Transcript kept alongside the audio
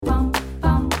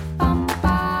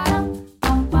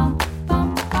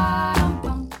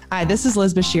Hi, this is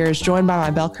Liz Bashirs, joined by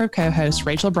my Bell Curve co-hosts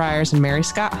Rachel Briers and Mary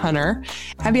Scott Hunter.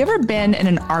 Have you ever been in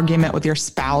an argument with your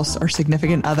spouse or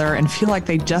significant other and feel like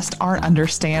they just aren't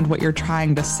understand what you're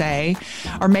trying to say?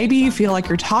 Or maybe you feel like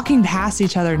you're talking past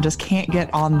each other and just can't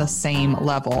get on the same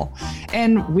level.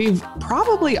 And we've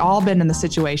probably all been in the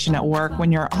situation at work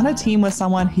when you're on a team with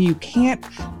someone who you can't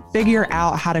figure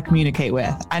out how to communicate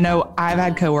with. I know I've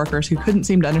had coworkers who couldn't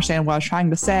seem to understand what I was trying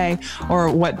to say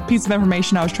or what piece of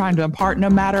information I was trying to impart, no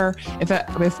matter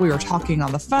if we were talking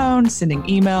on the phone, sending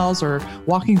emails, or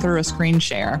walking through a screen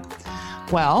share.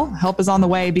 Well, help is on the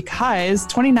way because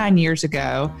 29 years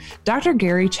ago, Dr.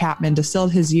 Gary Chapman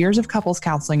distilled his years of couples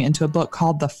counseling into a book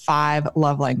called The 5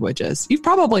 Love Languages. You've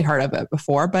probably heard of it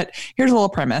before, but here's a little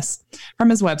premise from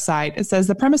his website. It says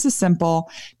the premise is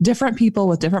simple. Different people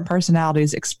with different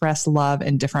personalities express love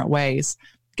in different ways.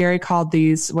 Gary called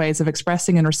these ways of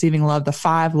expressing and receiving love the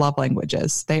 5 love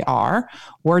languages. They are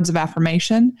words of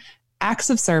affirmation, acts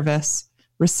of service,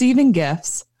 receiving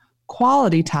gifts,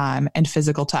 quality time, and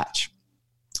physical touch.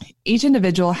 Each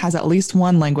individual has at least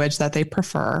one language that they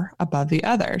prefer above the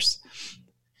others.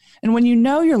 And when you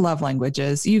know your love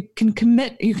languages, you can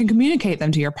communicate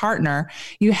them to your partner.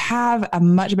 You have a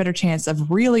much better chance of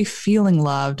really feeling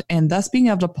loved and thus being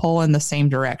able to pull in the same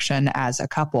direction as a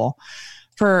couple.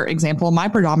 For example, my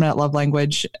predominant love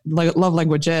languages,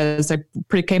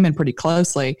 they came in pretty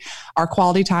closely, are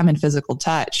quality time and physical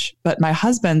touch. But my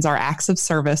husband's are acts of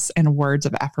service and words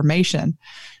of affirmation.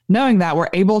 Knowing that, we're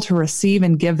able to receive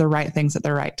and give the right things at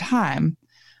the right time.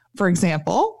 For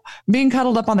example, being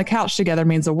cuddled up on the couch together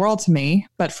means the world to me,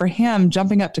 but for him,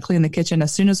 jumping up to clean the kitchen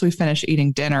as soon as we finish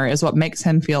eating dinner is what makes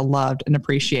him feel loved and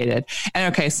appreciated.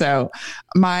 And okay, so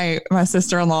my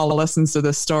sister-in-law listens to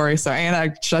this story, so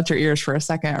Anna, shut your ears for a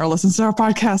second, or listens to our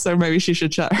podcast, so maybe she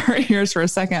should shut her ears for a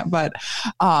second. But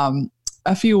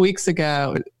a few weeks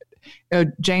ago,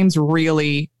 James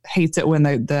really hates it when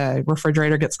the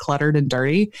refrigerator gets cluttered and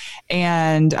dirty.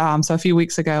 And so a few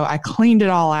weeks ago, I cleaned it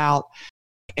all out,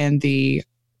 and the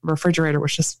refrigerator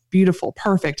was just beautiful,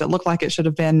 perfect. It looked like it should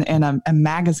have been in a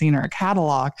magazine or a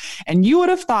catalog. And you would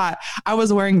have thought I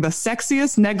was wearing the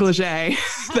sexiest negligee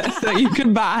that you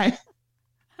could buy.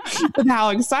 And how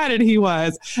excited he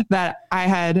was that I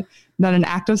had done an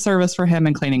act of service for him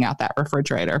in cleaning out that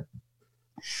refrigerator.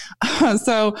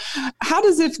 So how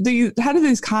do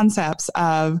these concepts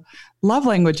of love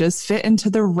languages fit into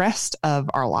the rest of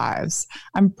our lives?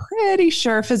 I'm pretty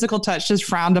sure physical touch is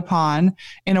frowned upon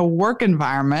in a work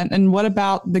environment. And what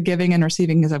about the giving and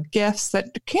receiving of gifts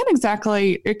that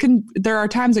there are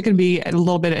times it can be a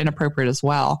little bit inappropriate as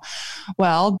well.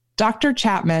 Well, Dr.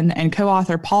 Chapman and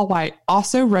co-author Paul White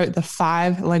also wrote the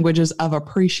 5 languages of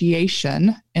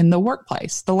appreciation in the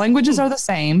workplace. The languages are the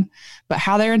same, but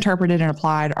how they're interpreted and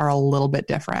applied are a little bit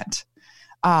different.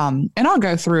 And I'll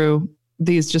go through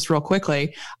these just real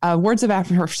quickly. Words of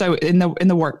affirmation. So in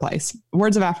the workplace,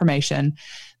 words of affirmation.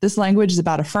 This language is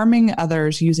about affirming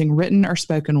others using written or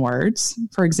spoken words.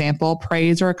 For example,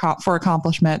 praise or for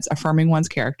accomplishments, affirming one's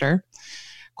character.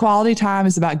 Quality time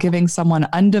is about giving someone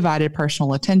undivided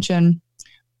personal attention.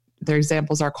 Their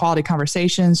examples are quality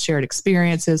conversations, shared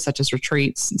experiences such as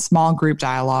retreats, and small group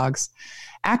dialogues.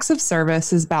 Acts of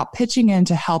service is about pitching in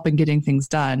to help and getting things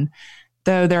done,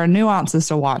 though there are nuances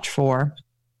to watch for,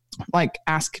 like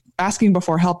asking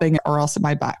before helping or else it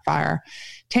might backfire.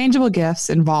 Tangible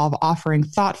gifts involve offering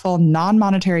thoughtful,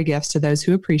 non-monetary gifts to those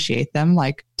who appreciate them,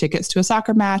 like tickets to a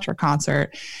soccer match or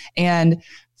concert. And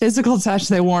physical touch,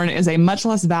 they warn, is a much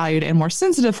less valued and more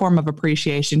sensitive form of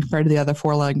appreciation compared to the other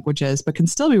 4 languages, but can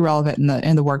still be relevant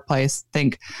in the workplace.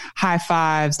 Think high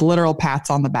fives, literal pats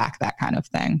on the back, that kind of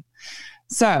thing.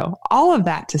 So all of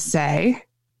that to say,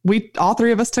 all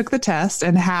 3 of us took the test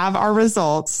and have our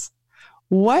results.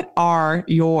 What are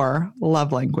your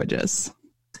love languages?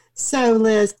 So,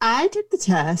 Liz, I took the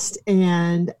test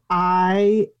and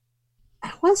I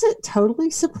wasn't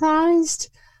totally surprised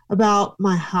about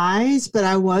my highs, but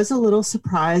I was a little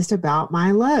surprised about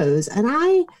my lows. And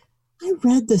I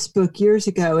read this book years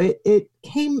ago.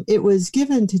 It was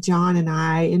given to John and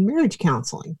I in marriage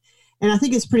counseling. And I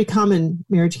think it's a pretty common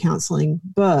marriage counseling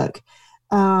book.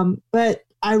 But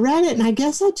I read it and I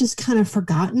guess I'd just kind of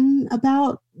forgotten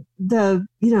about the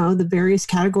various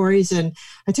categories. And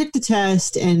I took the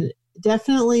test and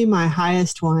definitely my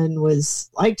highest one was,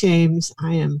 like James,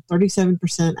 I am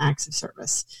 37% acts of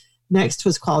service. Next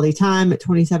was quality time at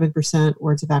 27%,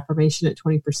 words of affirmation at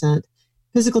 20%,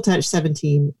 physical touch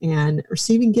 17%, and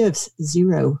receiving gifts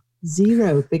 0,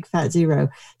 big fat 0.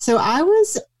 So I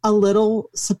was a little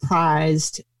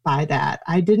surprised by that.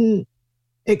 I didn't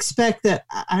expect that.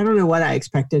 I don't know what I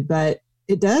expected, but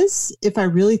it does, if I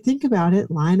really think about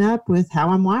it, line up with how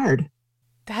I'm wired.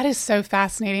 That is so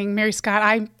fascinating. Mary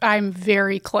Scott, I'm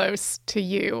very close to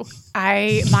you.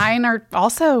 Mine are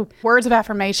also words of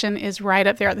affirmation is right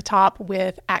up there at the top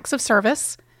with acts of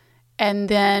service, and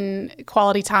then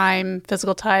quality time,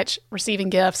 physical touch, receiving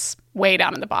gifts, way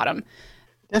down at the bottom.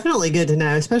 Definitely good to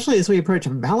know, especially as we approach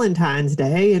Valentine's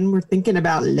Day and we're thinking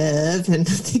about love and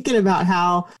thinking about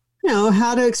how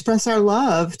to express our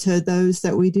love to those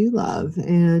that we do love.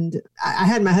 And I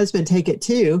had my husband take it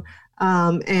too.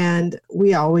 And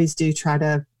we always do try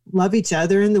to love each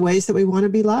other in the ways that we want to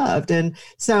be loved. And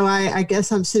so I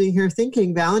guess I'm sitting here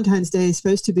thinking Valentine's Day is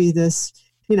supposed to be this,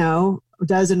 a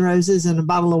dozen roses and a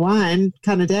bottle of wine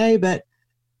kind of day, but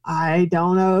I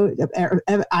don't know.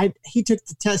 He took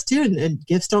the test too, and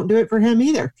gifts don't do it for him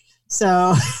either.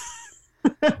 So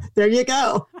there you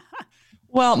go.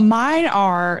 Well, mine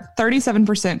are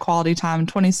 37% quality time,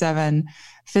 27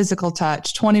 physical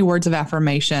touch, 20 words of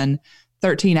affirmation,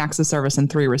 13 acts of service,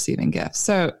 and 3 receiving gifts.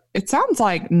 So it sounds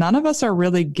like none of us are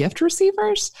really gift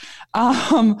receivers.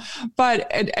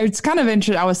 But it's kind of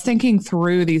interesting. I was thinking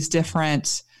through these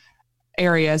different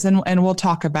areas, and we'll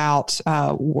talk about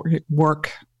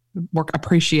work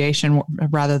appreciation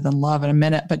rather than love in a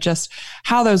minute, but just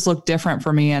how those look different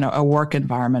for me in a work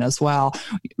environment as well.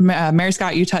 Mary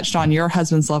Scott, you touched on your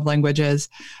husband's love languages.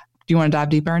 Do you want to dive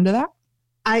deeper into that?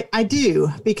 I do,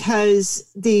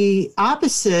 because the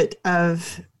opposite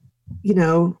of,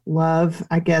 love,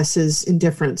 I guess, is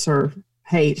indifference or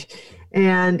hate.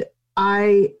 And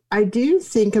I do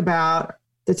think about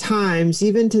the times,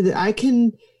 even I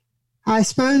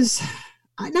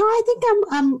think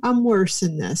I'm worse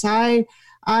in this. I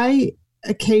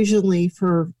occasionally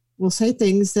will say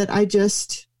things that I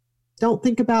just don't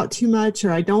think about too much,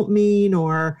 or I don't mean,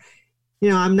 or,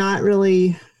 I'm not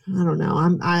really, I don't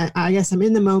know. I guess I'm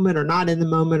in the moment or not in the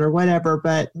moment or whatever,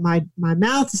 but my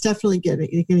mouth is definitely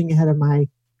getting ahead of my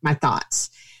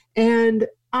thoughts. And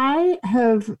I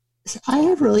have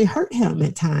really hurt him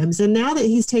at times. And now that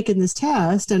he's taken this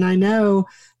test, and I know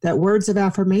that words of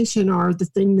affirmation are the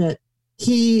thing that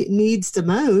he needs the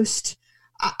most,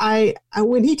 I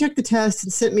when he took the test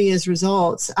and sent me his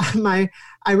results, I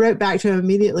wrote back to him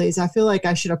immediately as I feel like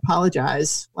I should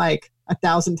apologize like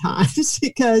 1,000 times,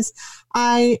 because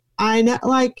I know,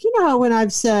 like, when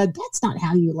I've said, that's not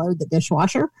how you load the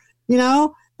dishwasher,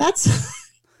 that's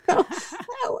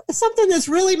something that's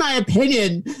really my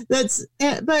opinion. But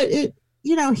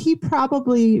he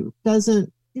probably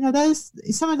doesn't,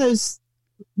 some of those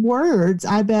words,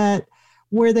 I bet,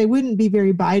 where they wouldn't be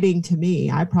very biting to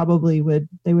me,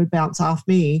 they would bounce off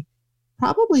me,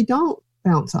 probably don't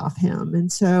bounce off him. And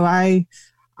so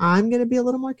I'm going to be a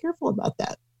little more careful about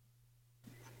that.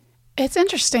 It's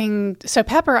interesting. So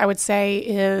Pepper, I would say,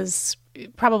 is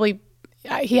probably,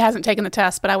 he hasn't taken the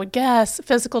test, but I would guess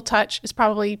physical touch is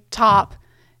probably top,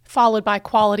 followed by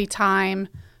quality time,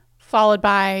 followed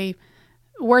by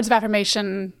words of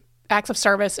affirmation, acts of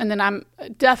service. And then I'm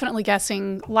definitely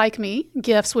guessing, like me,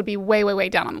 gifts would be way, way, way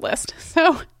down on the list.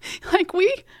 So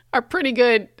we are pretty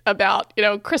good about,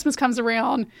 Christmas comes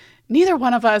around, neither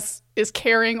one of us is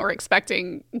caring or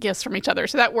expecting gifts from each other.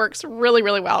 So that works really,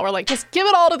 really well. We're like, just give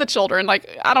it all to the children.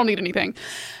 I don't need anything.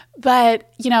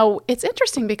 But, it's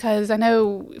interesting because I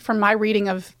know from my reading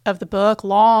of the book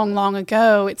long, long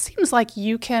ago, it seems like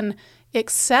you can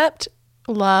accept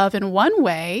love in one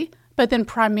way, but then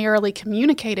primarily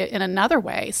communicate it in another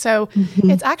way. So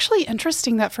It's actually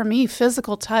interesting that for me,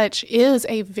 physical touch is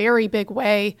a very big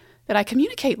way that I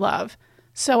communicate love.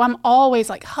 So I'm always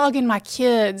hugging my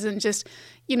kids and just,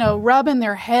 rubbing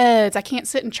their heads. I can't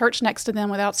sit in church next to them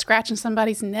without scratching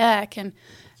somebody's neck. And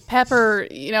Pepper,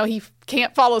 he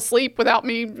can't fall asleep without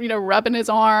me, rubbing his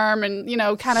arm, and,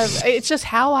 it's just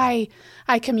how I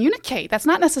communicate. That's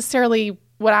not necessarily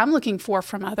what I'm looking for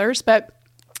from others, but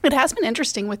it has been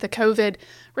interesting with the COVID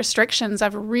restrictions.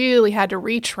 I've really had to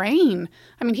retrain.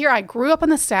 I mean, here I grew up in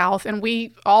the South, and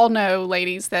we all know,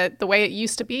 ladies, that the way it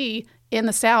used to be in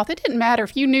the South, it didn't matter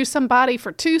if you knew somebody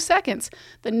for 2 seconds.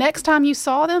 The next time you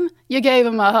saw them, you gave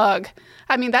them a hug.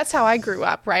 I mean, that's how I grew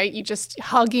up, right? You just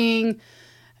hugging,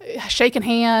 shaking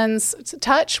hands.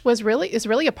 Touch is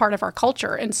really a part of our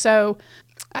culture. And so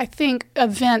I think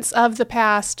events of the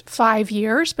past 5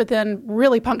 years, but then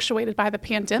really punctuated by the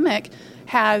pandemic,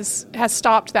 has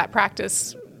stopped that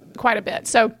practice quite a bit.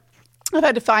 So I've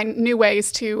had to find new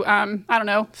ways to,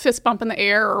 fist bump in the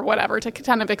air or whatever to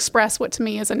kind of express what to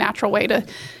me is a natural way to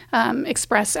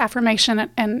express affirmation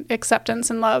and acceptance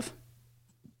and love.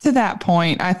 To that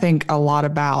point, I think a lot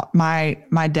about my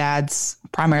dad's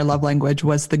primary love language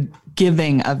was the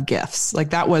giving of gifts.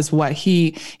 Like that was what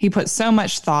he put so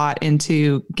much thought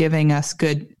into giving us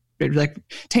good, like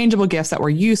tangible gifts that were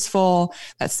useful.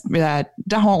 That I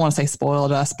don't want to say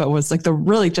spoiled us, but was like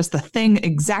the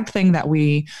exact thing that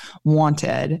we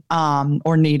wanted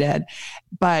or needed.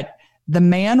 But the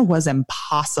man was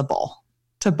impossible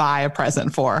to buy a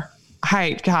present for.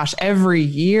 Every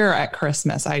year at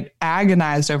Christmas, I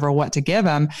agonized over what to give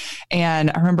him. And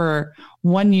I remember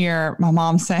one year my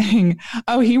mom saying,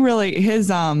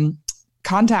 his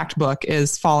contact book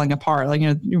is falling apart. Like,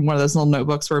 one of those little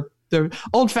notebooks where the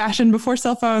old fashioned before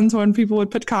cell phones when people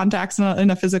would put contacts in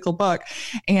a physical book.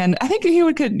 And I think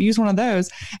he could use one of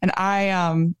those. And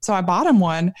so I bought him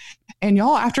one. And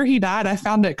y'all, after he died, I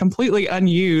found it completely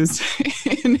unused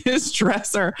in his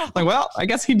dresser. Like, well, I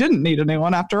guess he didn't need a new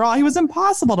one after all. He was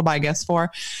impossible to buy gifts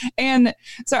for. And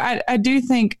so I do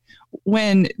think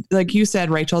when, like you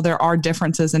said, Rachel, there are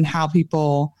differences in how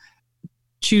people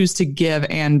choose to give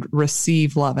and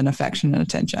receive love and affection and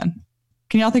attention.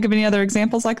 Can y'all think of any other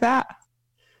examples like that?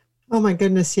 Oh my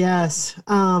goodness, yes.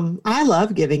 I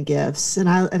love giving gifts, and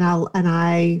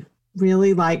I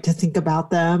really like to think about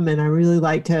them, and I really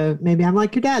like to. Maybe I'm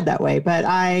like your dad that way, but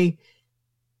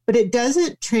it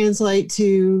doesn't translate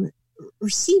to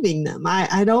receiving them.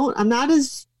 I'm not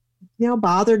as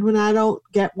bothered when I don't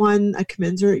get a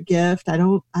commensurate gift. I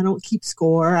don't keep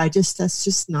score. That's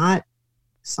just not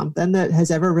something that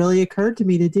has ever really occurred to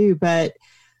me to do, but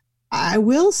I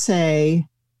will say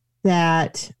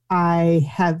that I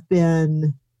have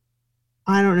been,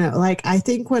 I don't know, like I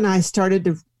think when I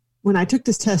took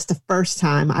this test the first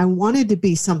time, I wanted to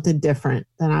be something different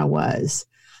than I was.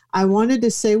 I wanted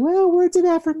to say, well, words of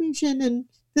affirmation and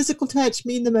physical touch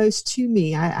mean the most to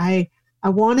me. I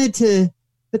wanted to,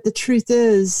 but the truth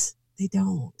is they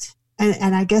don't.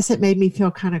 And I guess it made me feel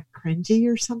kind of cringy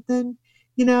or something,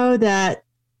 that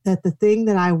the thing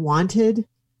that I wanted,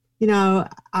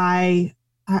 I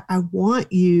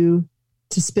want you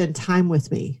to spend time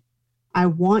with me. I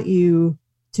want you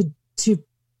to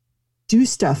do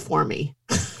stuff for me.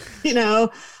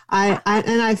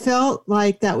 I felt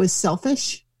like that was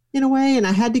selfish in a way, and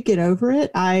I had to get over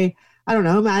it. I don't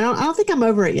know. I don't think I'm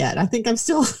over it yet. I think I'm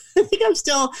still,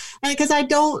 because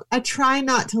I try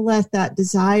not to let that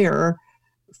desire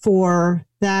for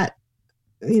that,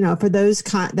 for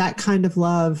that kind of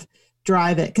love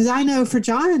drive it. Because I know for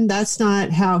John, that's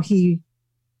not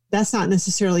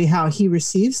necessarily how he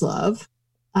receives love.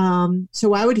 So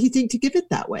why would he think to give it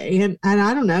that way? And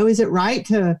I don't know, is it right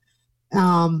to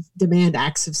demand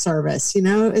acts of service?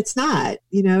 It's not,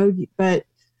 but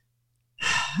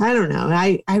I don't know.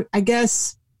 I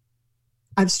guess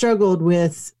I've struggled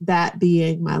with that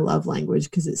being my love language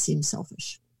because it seems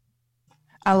selfish.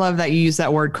 I love that you use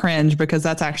that word cringe, because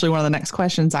that's actually one of the next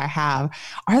questions I have.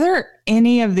 Are there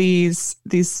any of these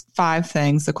 5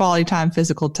 things, the quality time,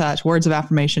 physical touch, words of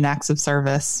affirmation, acts of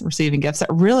service, receiving gifts, that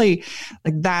really,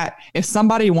 like that, if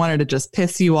somebody wanted to just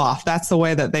piss you off, that's the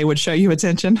way that they would show you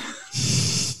attention?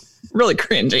 Really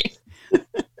cringy.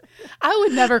 I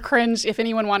would never cringe if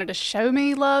anyone wanted to show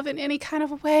me love in any kind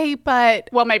of a way, but,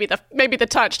 well, maybe the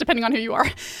touch, depending on who you are.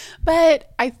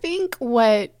 But I think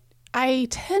what I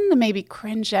tend to maybe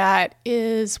cringe at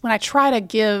is when I try to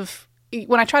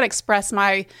express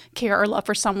my care or love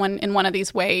for someone in one of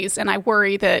these ways, and I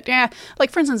worry that,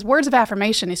 like for instance, words of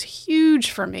affirmation is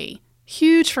huge for me.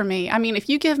 Huge for me. I mean, if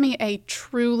you give me a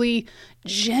truly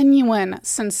genuine,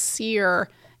 sincere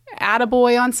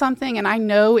attaboy on something, and I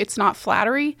know it's not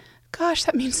flattery, gosh,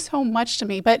 that means so much to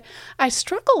me. But I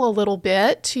struggle a little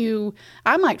bit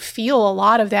I might feel a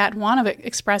lot of that and want to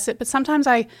express it, but sometimes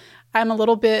I'm a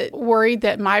little bit worried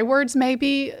that my words may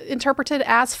be interpreted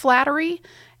as flattery,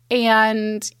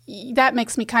 and that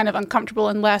makes me kind of uncomfortable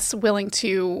and less willing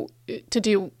to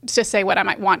say what I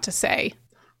might want to say.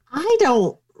 I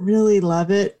don't really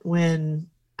love it when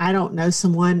I don't know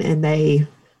someone and they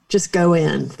just go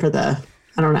in for the,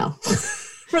 I don't know,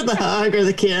 for the hug or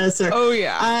the kiss. Or, oh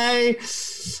yeah.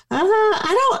 I'm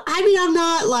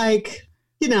not like,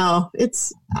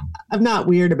 I'm not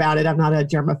weird about it. I'm not a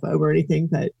germaphobe or anything,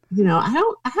 but I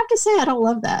have to say, I don't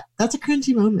love that. That's a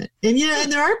cringy moment. And,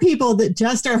 and there are people that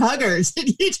just are huggers, and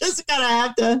you just gotta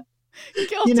have to,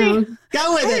 Guilty.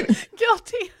 Go with it.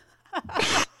 Guilty.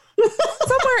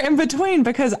 Somewhere in between,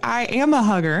 because I am a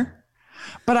hugger,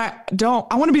 but I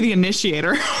want to be the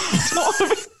initiator.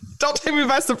 Don't take me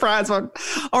by surprise. Or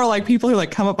like people who like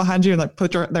come up behind you and like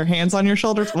put their hands on your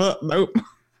shoulders. Nope.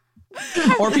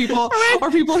 or people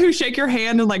who shake your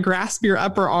hand and like grasp your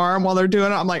upper arm while they're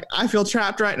doing it. I'm like, I feel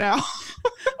trapped right now.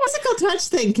 Or physical touch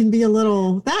thing can be a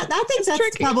little, I think that's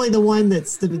tricky. Probably the one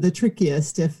that's the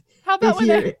trickiest. How about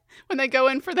when they go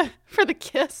in for the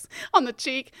kiss on the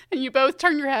cheek and you both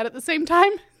turn your head at the same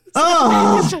time?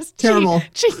 So it's just terrible.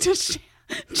 Cheek to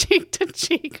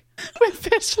cheek with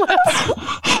fish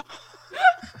lips.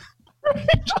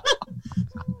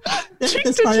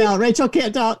 This part out. Rachel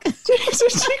can't talk. Cheek to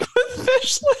cheek with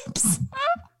fish lips.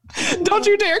 Don't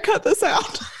you dare cut this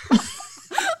out.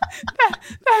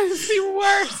 That is the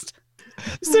worst.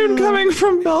 Soon coming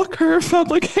from Bell Curve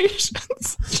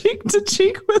Publications. Cheek to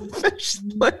cheek with fish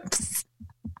lips.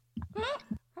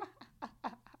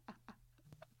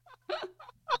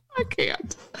 I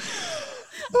can't.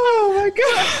 Oh my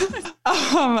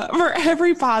God. For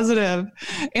every positive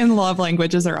in love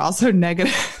languages are also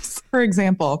negatives. For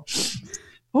example,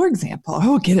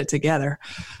 we'll get it together.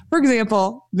 For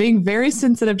example, being very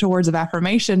sensitive to words of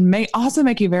affirmation may also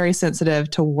make you very sensitive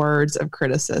to words of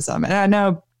criticism. And I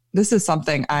know this is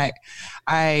something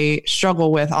I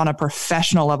struggle with on a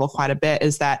professional level quite a bit,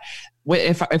 is that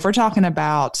if we're talking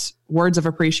about words of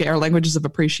appreciation or languages of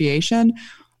appreciation,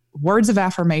 words of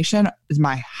affirmation is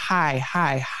my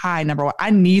high number one. I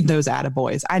need those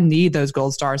attaboys. I need those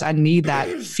gold stars. I need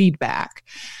that feedback.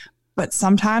 But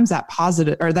sometimes that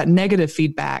positive or that negative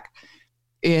feedback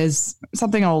is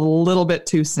something a little bit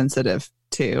too sensitive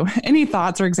to. Any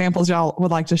thoughts or examples y'all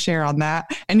would like to share on that?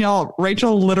 And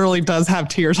Rachel literally does have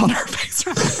tears on her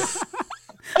face.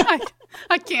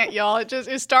 I can't, y'all.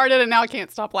 It started and now I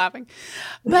can't stop laughing.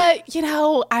 But,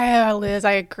 Liz,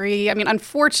 I agree. I mean,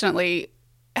 unfortunately,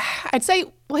 I'd say,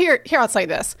 well, here I'll say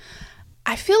this.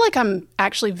 I feel like I'm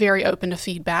actually very open to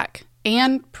feedback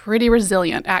and pretty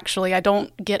resilient, actually. I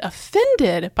don't get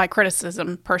offended by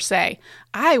criticism per se.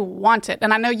 I want it.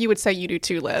 And I know you would say you do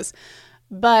too, Liz.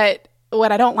 But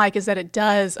what I don't like is that it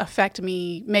does affect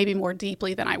me maybe more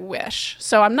deeply than I wish.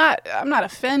 So I'm not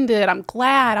offended. I'm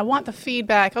glad. I want the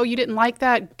feedback. Oh, you didn't like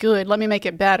that? Good. Let me make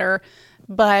it better.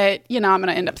 But, I'm going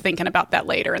to end up thinking about that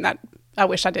later. And that I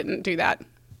wish I didn't do that.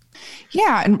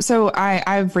 Yeah. And so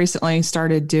I've recently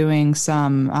started doing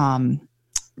some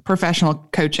professional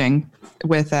coaching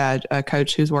with a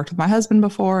coach who's worked with my husband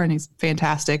before, and he's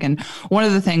fantastic. And one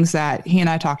of the things that he and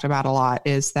I talked about a lot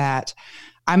is that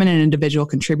I'm in an individual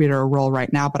contributor role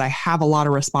right now, but I have a lot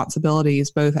of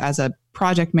responsibilities, both as a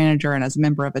project manager and as a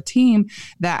member of a team,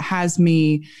 that has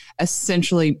me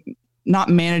essentially not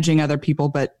managing other people,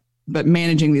 but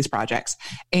managing these projects.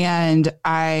 And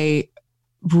I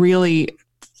really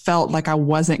felt like I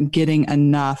wasn't getting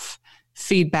enough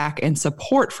feedback and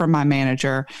support from my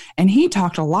manager. And he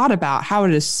talked a lot about how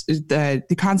it is the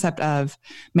concept of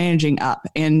managing up.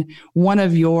 And one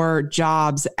of your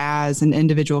jobs as an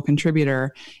individual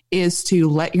contributor is to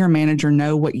let your manager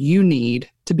know what you need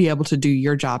to be able to do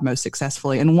your job most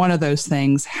successfully. And one of those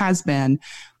things has been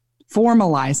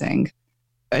formalizing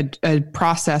a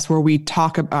process where we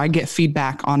talk about, I get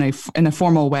feedback in a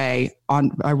formal way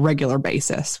on a regular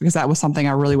basis, because that was something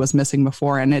I really was missing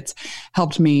before. And it's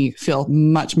helped me feel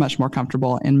much, much more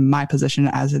comfortable in my position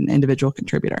as an individual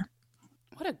contributor.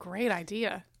 What a great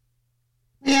idea.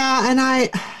 Yeah. And I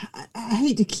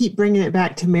hate to keep bringing it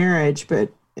back to marriage,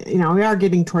 but we are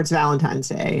getting towards Valentine's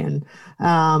Day, and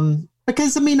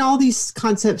because all these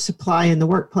concepts apply in the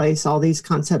workplace, all these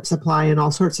concepts apply in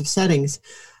all sorts of settings.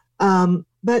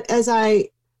 But as I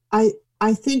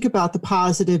think about the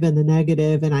positive and the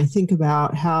negative, and I think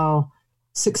about how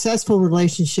successful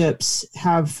relationships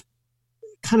have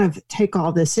kind of take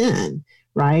all this in,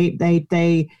 right?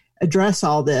 They address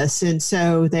all this. And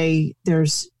so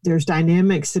there's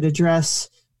dynamics that address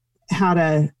how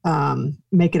to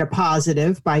make it a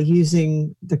positive by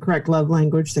using the correct love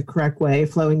language, the correct way,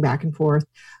 flowing back and forth,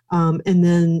 and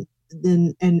then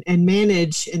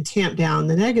manage and tamp down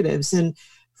the negatives. And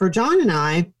for John and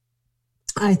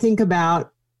I think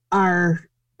about I'm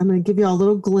going to give you a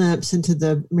little glimpse into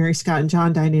the Mary Scott and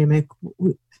John dynamic.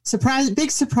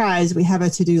 Big surprise, we have a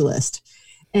to-do list.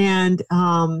 And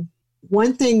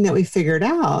one thing that we figured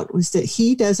out was that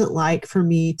he doesn't like for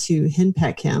me to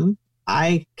henpeck him.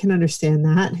 I can understand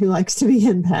that. Who likes to be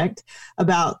henpecked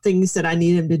about things that I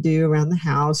need him to do around the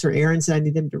house or errands that I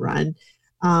need him to run.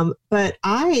 But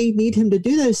I need him to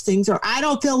do those things or I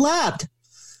don't feel loved.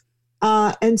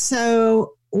 And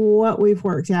so what we've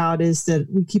worked out is that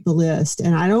we keep a list,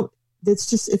 and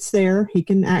it's there. He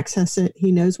can access it.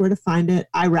 He knows where to find it.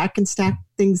 I rack and stack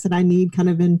things that I need kind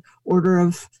of in order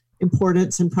of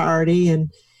importance and priority.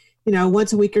 And,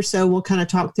 once a week or so, we'll kind of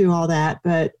talk through all that.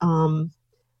 But,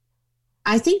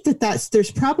 I think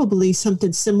there's probably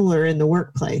something similar in the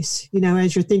workplace,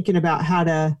 as you're thinking about how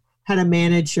to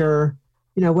manage your,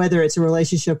 whether it's a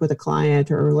relationship with a client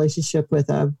or a relationship with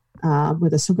a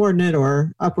with a subordinate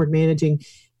or upward managing,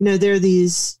 there are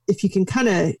these, if you can kind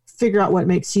of figure out what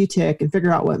makes you tick and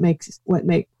figure out what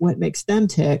makes them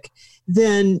tick,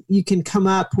 then you can come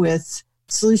up with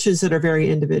solutions that are very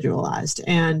individualized.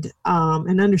 And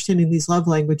understanding these love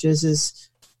languages is,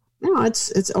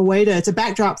 it's a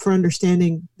backdrop for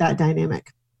understanding that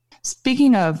dynamic.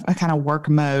 Speaking of a kind of work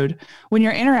mode, when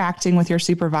you're interacting with your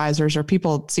supervisors or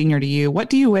people senior to you,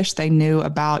 what do you wish they knew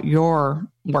about your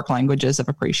work languages of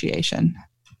appreciation?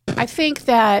 I think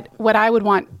that what I would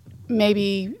want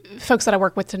maybe folks that I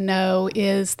work with to know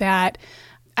is that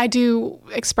I do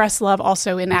express love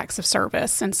also in acts of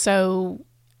service. And so,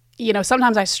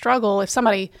 sometimes I struggle if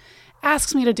somebody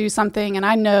asks me to do something and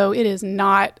I know it is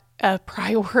not a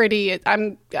priority.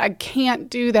 I can't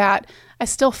do that. I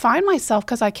still find myself,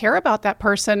 because I care about that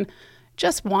person,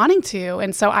 just wanting to.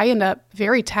 And so I end up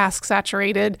very task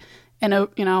saturated. And,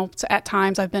 at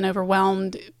times I've been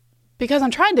overwhelmed because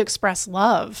I'm trying to express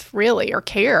love, really, or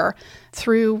care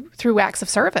through acts of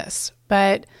service.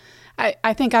 But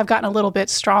I think I've gotten a little bit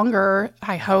stronger,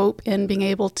 I hope, in being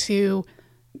able to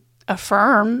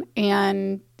affirm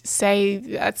and say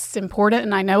that's important.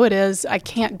 And I know it is. I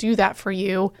can't do that for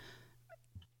you.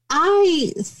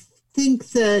 I think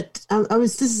that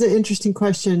this is an interesting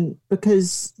question,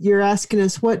 because you're asking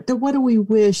us what do we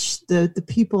wish the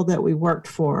people that we worked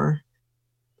for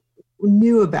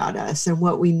knew about us and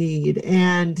what we need.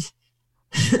 And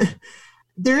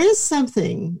there is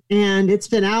something, and it's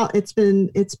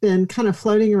been kind of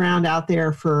floating around out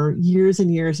there for years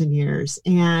and years and years.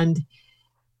 And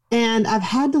I've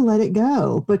had to let it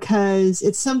go because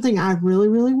it's something I really,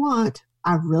 really want.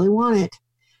 I really want it.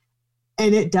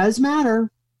 And it does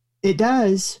matter. It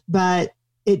does, but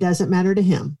it doesn't matter to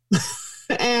him.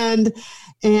 and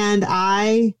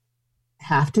I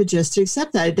have to just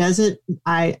accept that. It doesn't,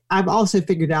 I've also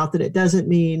figured out that it doesn't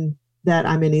mean that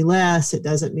I'm any less. It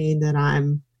doesn't mean that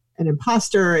I'm an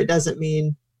imposter. It doesn't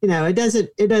mean, it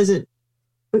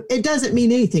doesn't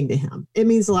mean anything to him. It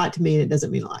means a lot to me, and it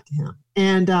doesn't mean a lot to him.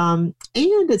 And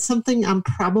it's something I'm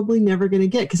probably never going to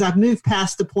get, because I've moved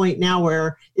past the point now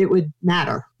where it would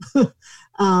matter.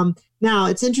 Now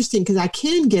it's interesting because I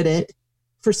can get it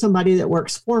for somebody that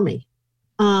works for me.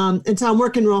 And so I'm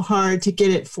working real hard to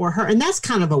get it for her. And that's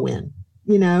kind of a win.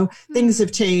 Things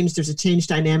have changed. There's a change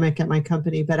dynamic at my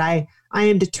company, but I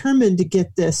am determined to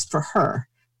get this for her.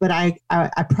 But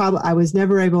I was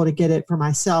never able to get it for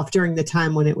myself during the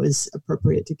time when it was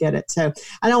appropriate to get it. So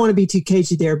I don't want to be too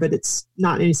cagey there, but it's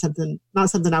not something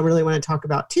I really want to talk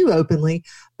about too openly,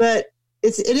 but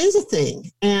it is a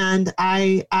thing. And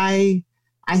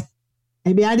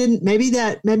maybe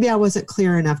I wasn't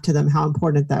clear enough to them how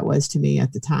important that was to me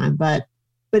at the time, but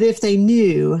if they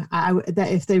knew,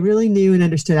 if they really knew and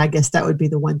understood, I guess that would be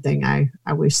the one thing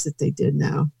I wish that they did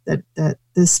know, that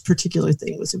this particular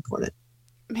thing was important.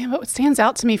 Man, what stands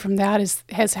out to me from that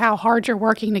is how hard you're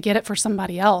working to get it for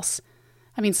somebody else.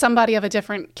 I mean, somebody of a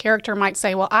different character might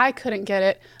say, well, I couldn't get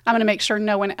it. I'm going to make sure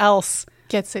no one else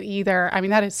gets it either. I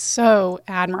mean, that is so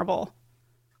admirable.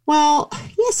 Well,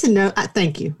 yes and no.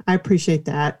 Thank you. I appreciate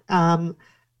that. But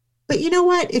you know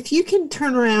what? If you can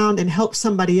turn around and help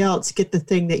somebody else get the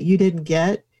thing that you didn't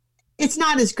get, it's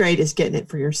not as great as getting it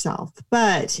for yourself.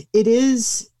 But it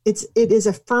is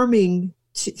affirming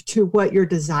to what your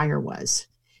desire was.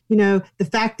 The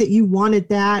fact that you wanted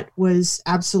that was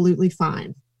absolutely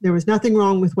fine. There was nothing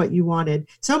wrong with what you wanted,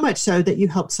 so much so that you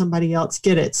helped somebody else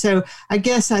get it. So I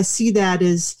guess I see that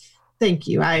as, thank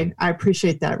you. I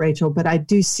appreciate that, Rachel, but I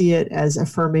do see it as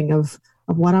affirming of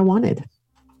what I wanted.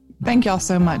 Thank y'all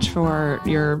so much for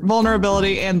your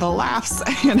vulnerability and the laughs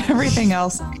and everything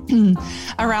else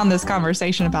around this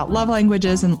conversation about love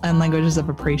languages and languages of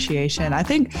appreciation. I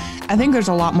think there's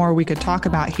a lot more we could talk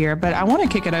about here, but I want to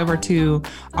kick it over to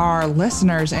our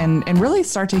listeners and really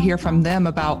start to hear from them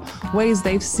about ways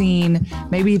they've seen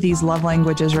maybe these love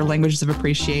languages or languages of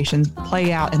appreciation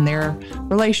play out in their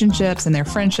relationships and their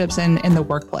friendships and in the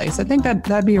workplace. I think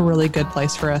that'd be a really good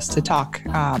place for us to talk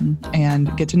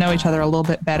and get to know each other a little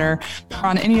bit better.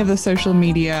 On any of the social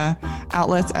media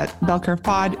outlets at Bell Curve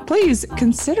Pod, please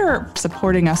consider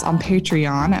supporting us on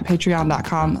Patreon at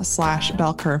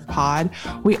patreon.com/Bell Curve Pod.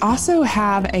 We also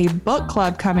have a book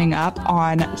club coming up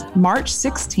on March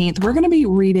 16th. We're going to be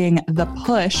reading The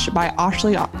Push by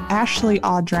Ashley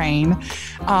Audrain.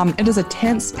 It is a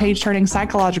tense, page-turning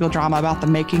psychological drama about the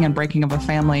making and breaking of a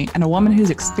family and a woman whose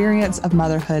experience of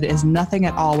motherhood is nothing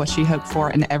at all what she hoped for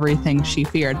and everything she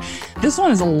feared. This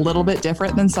one is a little bit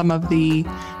different than some of the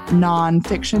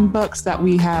nonfiction books that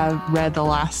we have read the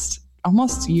last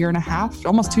almost a year and a half,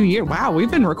 almost 2 years. Wow,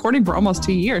 we've been recording for almost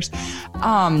 2 years.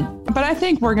 But I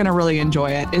think we're going to really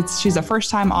enjoy it. She's a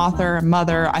first-time author,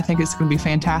 mother. I think it's going to be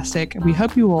fantastic. We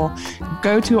hope you will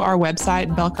go to our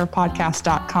website,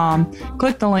 bellcurvepodcast.com,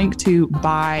 click the link to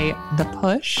buy the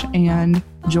push, and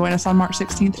join us on March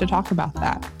 16th to talk about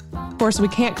that. Of course, we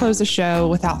can't close the show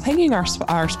without thanking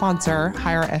our sponsor,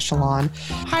 Higher Echelon.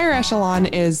 Higher Echelon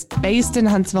is based in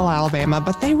Huntsville, Alabama,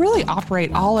 but they really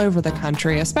operate all over the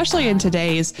country, especially in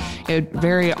today's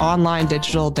very online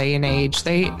digital day and age.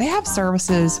 They have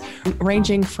services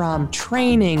ranging from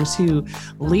training to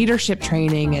leadership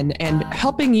training and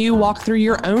helping you walk through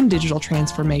your own digital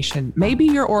transformation. Maybe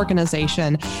your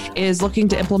organization is looking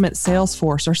to implement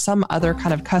Salesforce or some other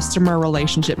kind of customer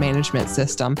relationship management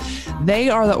system. They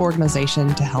are the organization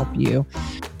to help you.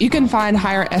 You can find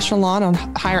Higher Echelon on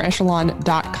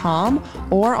higherechelon.com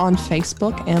or on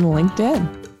Facebook and LinkedIn.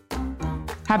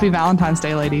 Happy Valentine's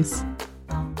Day, ladies.